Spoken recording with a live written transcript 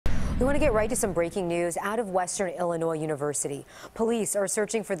We want to get right to some breaking news out of Western Illinois University. Police are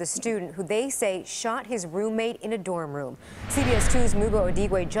searching for the student who they say shot his roommate in a dorm room. CBS 2's Mugo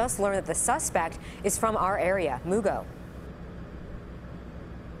Odigwe just learned that the suspect is from our area. Mugo.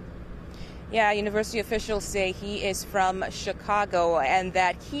 Yeah, university officials say he is from Chicago and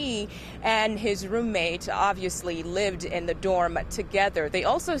that he and his roommate obviously lived in the dorm together. They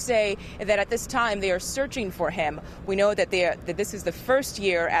also say that at this time they are searching for him. We know that this is the first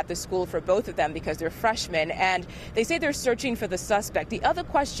year at the school for both of them because they're freshmen, and they say they're searching for the suspect. The other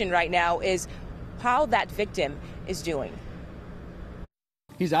question right now is how that victim is doing.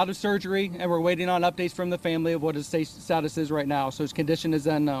 He's out of surgery, and we're waiting on updates from the family of what his status is right now, so his condition is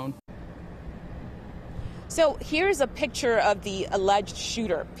unknown. So here's a picture of the alleged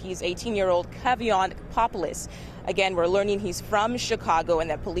shooter. He's 18-year-old Kavion Poplous. Again, we're learning he's from Chicago and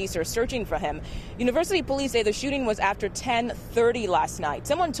that police are searching for him. University police say the shooting was after 10:30 last night.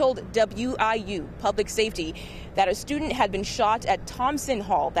 Someone told WIU Public Safety that a student had been shot at Thompson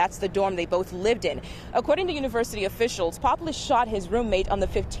Hall. That's the dorm they both lived in. According to university officials, Poplous shot his roommate on the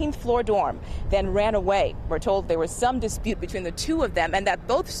 15th floor dorm, then ran away. We're told there was some dispute between the two of them and that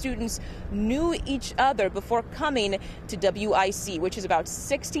both students knew each other before coming to WIC, which is about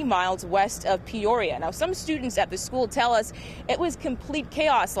 60 miles west of Peoria. Now, some students at the school tell us it was complete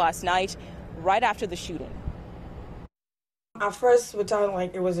chaos last night right after the shooting. At first, we thought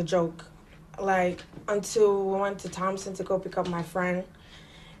like it was a joke, until we went to Thompson to go pick up my friend,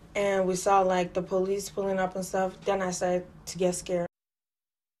 and we saw like the police pulling up and stuff. Then I started to get scared.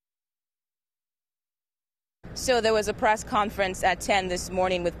 So there was a press conference at 10 this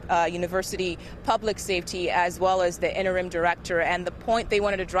morning with University Public Safety as well as the interim director. And the point they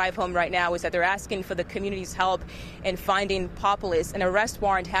wanted to drive home right now is that they're asking for the community's help in finding Poplous. An arrest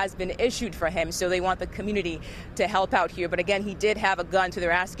warrant has been issued for him, so they want the community to help out here. But again, he did have a gun, so they're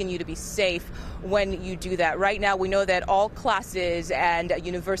asking you to be safe when you do that. Right now, we know that all classes and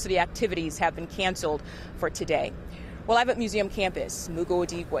university activities have been canceled for today. Well, live at Museum Campus, Mugo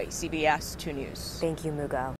Odigwe, CBS 2 News. Thank you, Mugo.